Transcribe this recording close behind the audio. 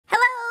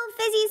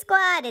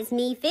squad, it's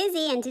me,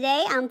 Fizzy, and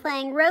today I'm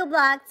playing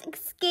Roblox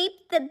Escape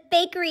the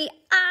Bakery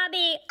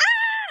Obby.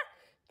 Ah!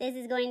 This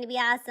is going to be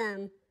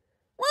awesome.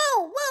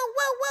 Whoa, wait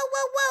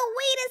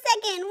a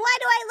second. Why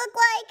do I look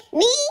like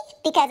me?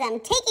 Because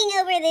I'm taking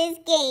over this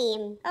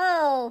game.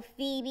 Oh,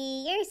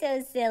 Phoebe, you're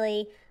so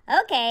silly.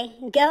 Okay,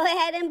 go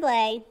ahead and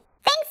play.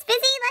 Thanks,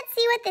 Fizzy. Let's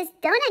see what this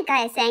donut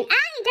guy is saying.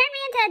 Ah, he turned me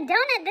into a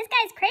donut. This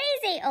guy's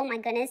crazy. Oh my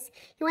goodness.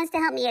 He wants to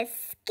help me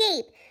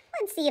escape.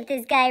 Let's see if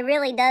this guy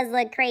really does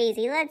look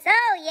crazy. Oh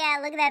yeah,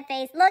 look at that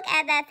face. Look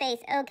at that face.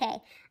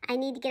 Okay, I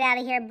need to get out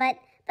of here, but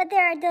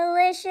there are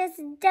delicious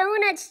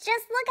donuts.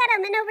 Just look at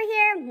them. And over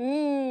here,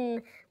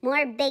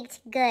 more baked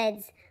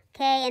goods.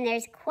 Okay, and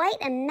there's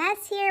quite a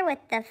mess here with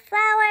the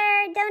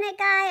flour donut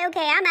guy.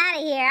 Okay, I'm out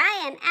of here.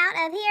 I am out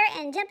of here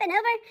and jumping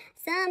over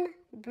some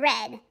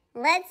bread.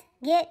 Let's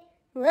get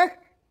out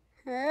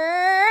of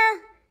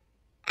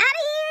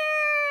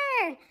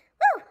here.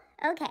 Woo,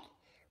 okay.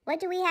 What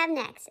do we have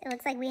next? It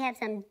looks like we have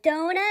some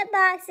donut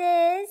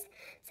boxes,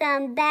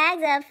 some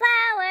bags of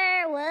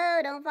flour.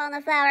 Whoa, don't fall in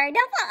the flour.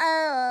 Don't fall.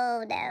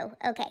 Oh, no.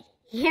 Okay,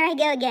 here I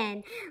go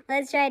again.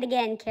 Let's try it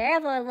again.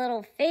 Careful,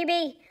 little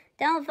Phoebe.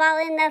 Don't fall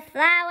in the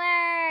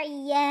flour.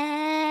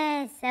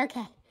 Yes.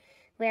 Okay,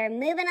 we're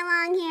moving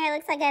along here.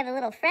 Looks like I have a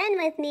little friend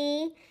with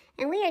me,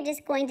 and we are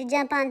just going to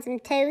jump on some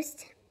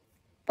toast.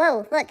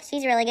 Whoa, look,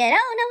 she's really good.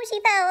 Oh, no, she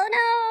fell. Oh,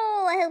 no.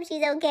 I hope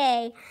she's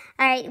okay.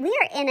 All right, we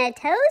are in a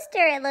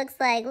toaster, it looks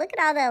like. Look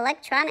at all the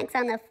electronics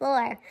on the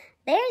floor.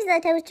 There's the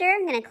toaster.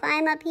 I'm going to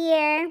climb up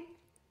here.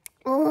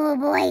 Oh,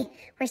 boy.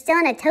 We're still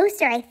in a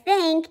toaster, I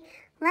think.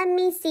 Let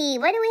me see.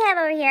 What do we have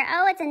over here?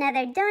 Oh, it's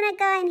another donut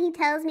guy, and he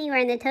tells me we're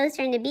in the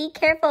toaster and to be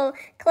careful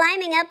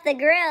climbing up the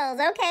grills.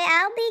 Okay,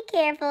 I'll be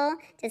careful.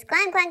 Just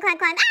climb, climb, climb,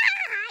 climb.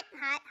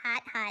 Ah,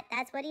 hot.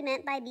 That's what he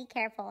meant by be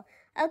careful.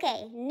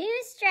 Okay,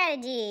 new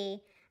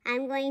strategy.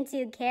 I'm going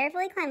to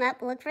carefully climb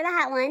up, look for the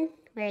hot one.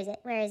 Where is it?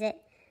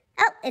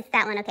 Oh, it's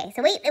that one. Okay,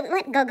 so wait,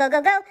 go.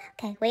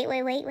 Okay, wait.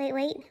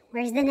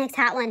 Where's the next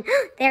hot one?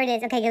 There it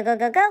is. Okay,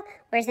 go.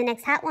 Where's the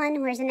next hot one?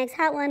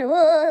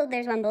 Whoa,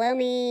 there's one below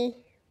me.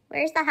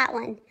 Where's the hot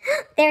one?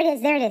 There it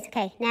is.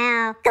 Okay,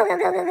 now, go.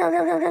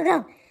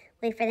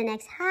 Wait for the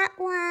next hot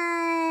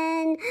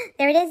one.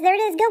 There it is.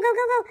 Go.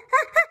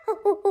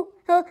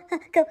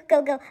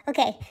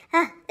 Okay,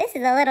 this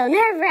is a little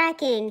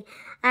nerve-wracking.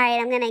 All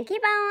right, I'm going to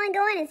keep on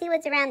going and see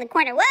what's around the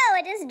corner. Whoa,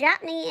 it just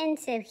dropped me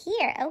into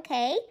here.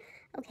 Okay,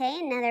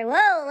 another.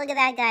 Whoa, look at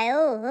that guy.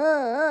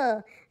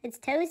 Oh. It's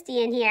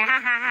toasty in here.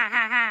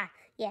 Ha.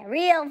 Yeah,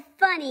 real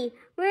funny.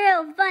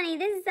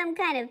 This is some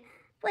kind of,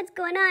 what's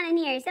going on in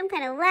here? Some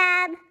kind of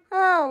lab.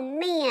 Oh,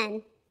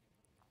 man.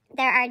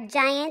 There are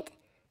giant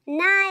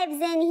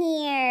knives in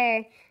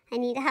here. I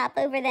need to hop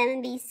over them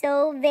and be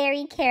so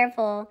very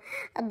careful.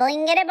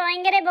 Boing.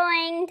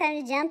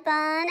 Time to jump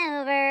on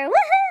over.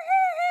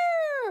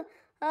 Woohoo!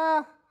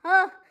 Oh,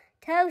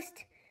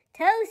 toast.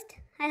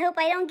 I hope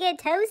I don't get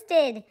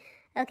toasted.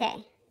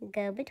 Okay,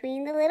 go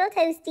between the little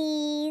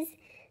toasties.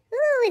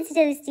 Ooh, it's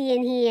toasty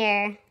in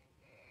here.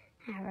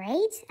 All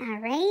right.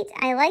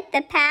 I like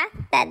the path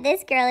that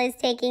this girl is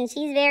taking.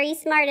 She's very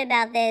smart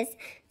about this.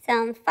 So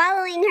I'm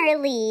following her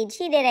lead.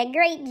 She did a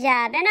great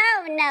job. And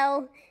oh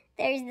no,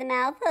 there's the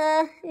mouth.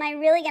 Am I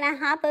really going to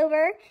hop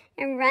over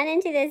and run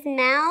into this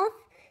mouth?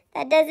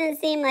 That doesn't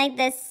seem like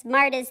the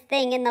smartest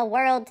thing in the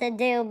world to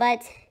do,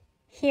 but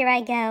here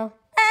I go.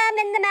 I'm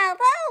in the mouth.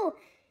 Oh,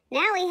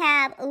 now we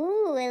have, it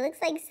looks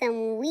like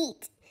some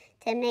wheat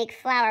to make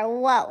flour.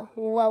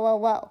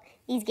 Whoa.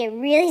 These get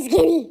really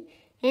skinny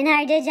and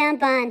hard to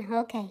jump on.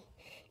 Okay,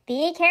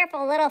 be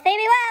careful, little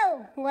Phoebe.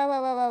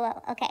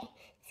 Whoa. Okay,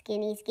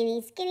 skinny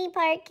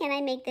part. Can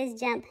I make this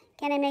jump?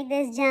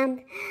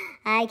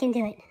 I can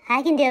do it.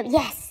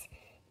 Yes.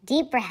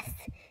 Deep breath.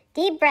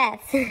 All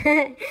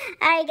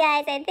right,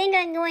 guys, I think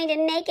I'm going to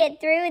make it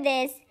through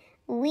this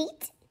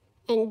wheat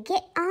and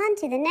get on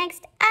to the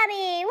next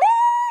obby.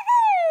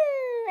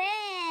 Woohoo!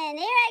 And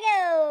here I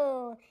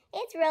go.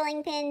 It's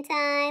rolling pin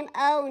time.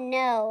 Oh,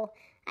 no.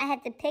 I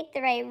have to pick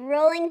the right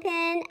rolling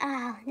pin.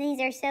 Oh,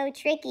 these are so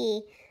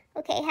tricky.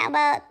 Okay, how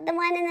about the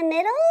one in the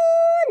middle?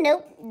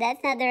 Nope,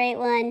 that's not the right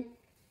one.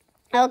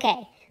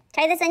 Okay,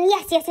 try this one.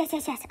 Yes.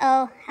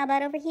 Oh, how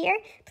about over here?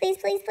 Please.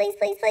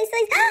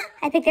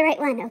 I picked the right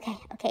one.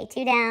 Okay,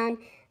 2 down.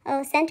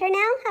 Oh, center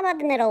now? How about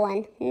the middle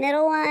one?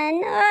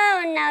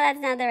 Oh, no, that's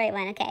not the right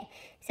one. Okay,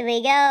 so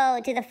we go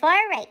to the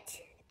far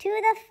right, to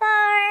the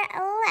far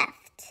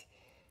left.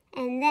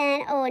 And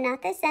then,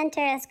 not the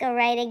center. Let's go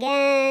right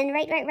again.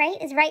 Right.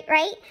 Is right?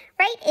 Right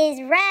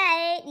is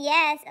right.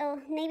 Yes. Oh,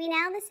 maybe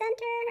now the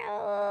center.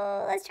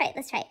 Oh, let's try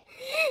it.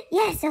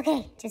 Yes,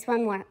 okay, just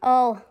one more.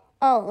 Oh,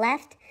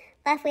 left.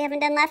 We haven't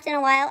done left in a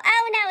while.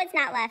 Oh, no, it's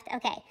not left.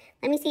 Okay,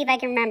 let me see if I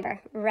can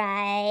remember.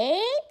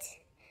 Right,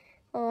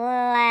 left.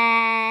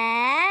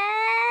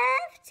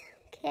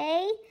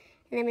 Okay,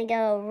 and then we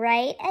go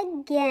right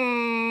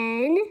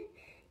again.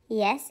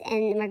 Yes,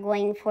 and we're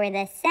going for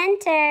the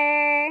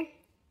center.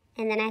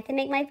 And then I have to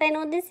make my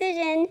final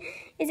decision.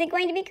 Is it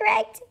going to be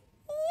correct?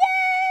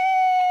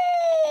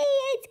 Yay!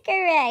 It's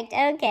correct.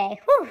 Okay.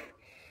 Whew.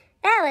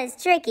 That was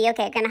tricky.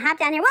 Okay, I'm gonna hop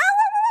down here. Whoa,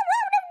 whoa, whoa,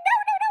 whoa, no, no,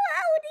 no, no.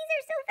 Oh, these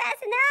are so fast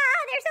and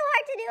they're so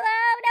hard to do.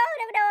 Oh, no,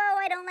 no, no.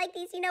 I don't like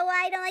these. You know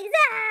why I don't like these?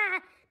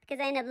 Because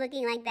I end up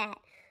looking like that.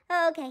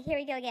 Okay, here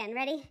we go again.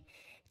 Ready?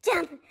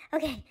 Jump.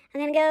 Okay,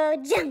 I'm gonna go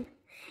jump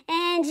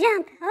and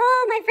jump.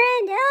 Oh, my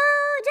friend.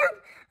 Oh,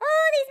 jump.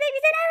 Oh, these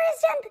babies and ours.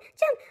 Jump,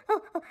 jump.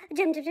 Oh,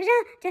 jump, jump, jump,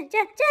 jump,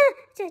 jump,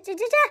 jump, jump,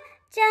 jump,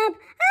 jump.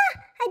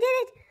 I did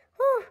it.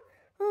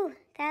 Ooh,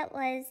 that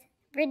was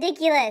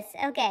ridiculous.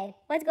 Okay,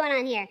 what's going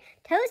on here?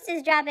 Toast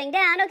is dropping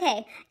down.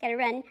 Okay, gotta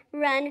run,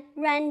 run,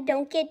 run.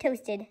 Don't get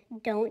toasted.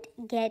 Don't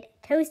get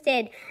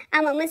toasted.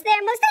 I'm almost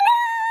there. No,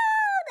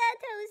 the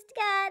toast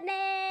got me.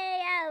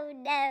 Oh,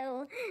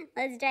 no.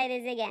 Let's try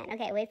this again.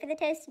 Okay, wait for the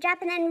toast to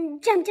drop and then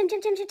jump, jump,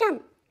 jump, jump, jump,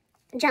 jump.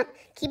 Jump.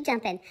 Keep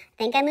jumping. I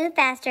think I move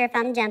faster if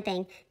I'm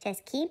jumping.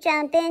 Just keep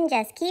jumping.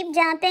 Just keep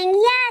jumping.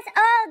 Yes!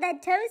 Oh, the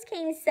toast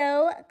came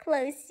so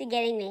close to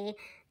getting me.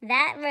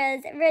 That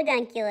was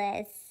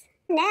ridiculous.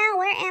 Now,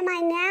 where am I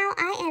now?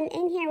 I am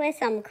in here with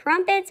some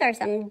crumpets or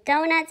some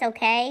donuts,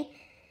 okay?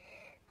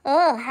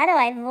 Oh, how do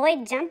I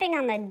avoid jumping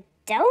on the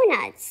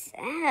donuts?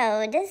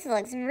 Oh, this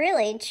looks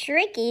really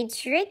tricky.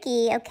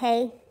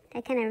 Okay,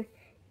 I kind of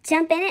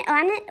jump in it. Oh,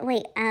 I'm not,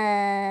 wait,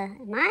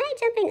 am I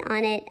jumping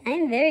on it?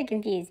 I'm very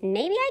confused.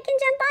 Maybe I can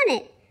jump on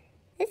it.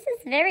 This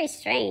is very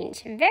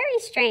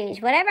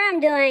strange. Whatever I'm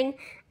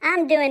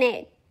doing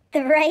it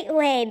the right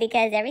way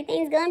because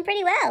everything's going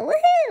pretty well.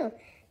 Woohoo!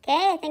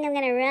 Okay, I think I'm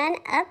gonna run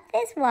up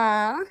this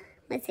wall.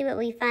 Let's see what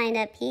we find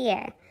up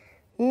here.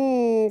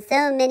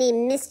 So many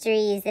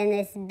mysteries in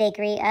this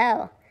bakery.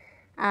 Oh,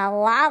 a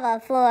lava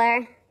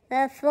floor.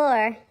 The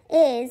floor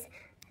is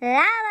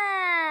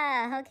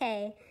lava.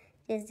 Okay,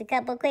 just a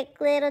couple quick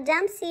little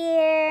jumps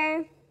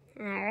here.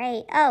 All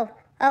right. Oh,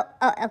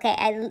 okay.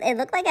 It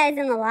looked like I was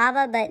in the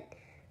lava, but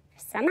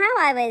somehow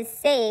I was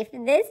safe.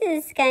 This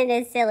is kind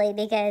of silly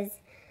because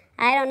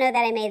I don't know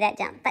that I made that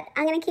jump, but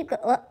I'm going to keep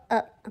going.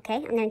 Okay,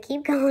 I'm going to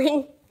keep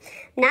going.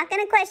 I'm not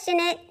going to question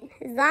it.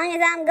 As long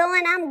as I'm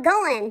going, I'm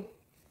going.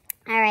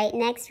 All right,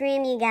 next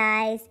room, you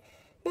guys.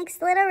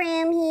 Next little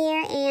room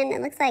here, and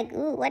it looks like,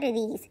 ooh, what are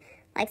these?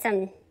 Like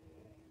some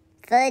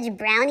fudge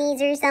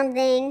brownies or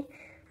something.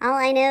 All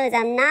I know is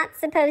I'm not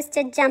supposed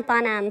to jump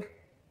on them.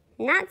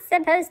 Not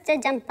supposed to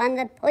jump on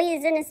the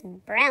poisonous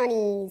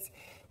brownies.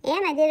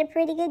 And I did a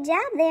pretty good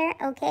job there.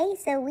 Okay,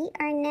 so we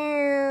are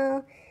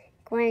now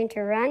going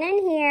to run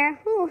in here.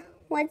 Ooh,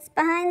 what's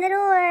behind the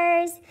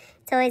doors?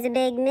 It's always a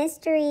big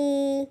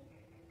mystery.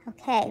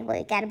 Okay, well,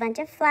 we got a bunch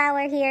of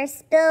flour here.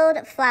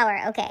 Spilled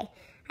flour. Okay,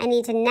 I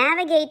need to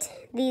navigate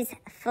these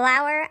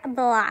flour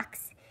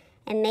blocks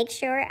and make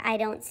sure I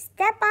don't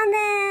step on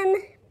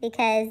them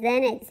because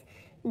then it's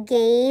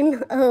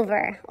game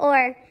over.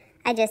 Or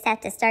I just have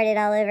to start it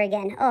all over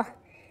again. Oh,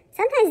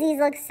 sometimes these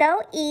look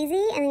so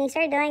easy and then you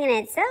start doing it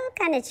and it's so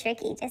kind of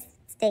tricky. Just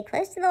stay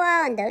close to the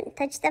wall and don't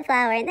touch the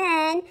flour and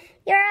then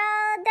you're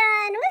all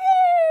done.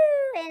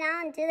 Woohoo! And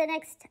on to the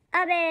next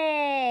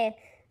obby.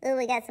 Ooh,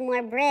 we got some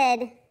more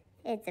bread.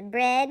 It's a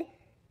bread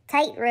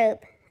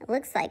tightrope. It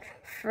looks like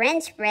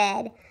French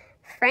bread.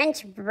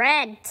 French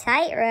bread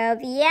tightrope.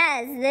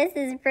 Yes, this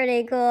is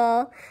pretty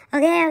cool.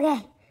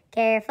 Okay.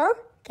 Careful.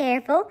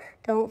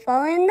 Don't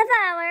fall in the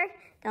flour.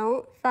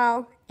 Don't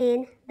fall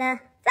in the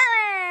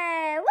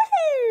flour.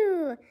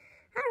 Woohoo!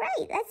 All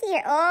right, let's see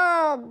here.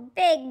 Oh,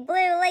 big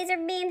blue laser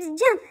beams.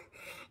 Jump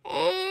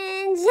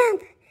and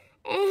jump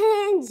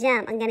and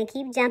jump. I'm going to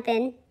keep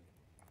jumping.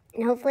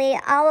 And hopefully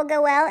all will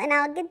go well and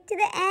I'll get to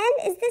the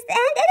end. Is this the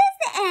end? It is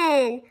the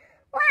end.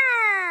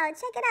 Wow,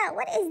 check it out.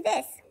 What is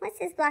this? What's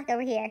this block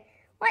over here?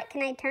 What,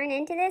 can I turn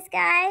into this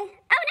guy?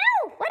 Oh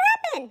no, what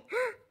happened?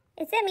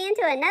 It sent me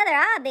into another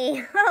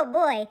obby. Oh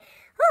boy.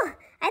 Whew.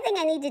 I think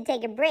I need to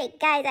take a break.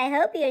 Guys, I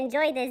hope you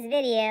enjoyed this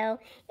video.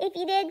 If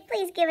you did,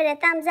 please give it a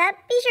thumbs up.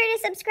 Be sure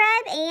to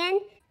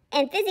subscribe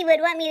and Fizzy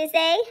would want me to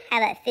say,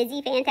 have a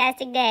fizzy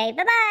fantastic day.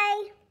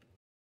 Bye-bye.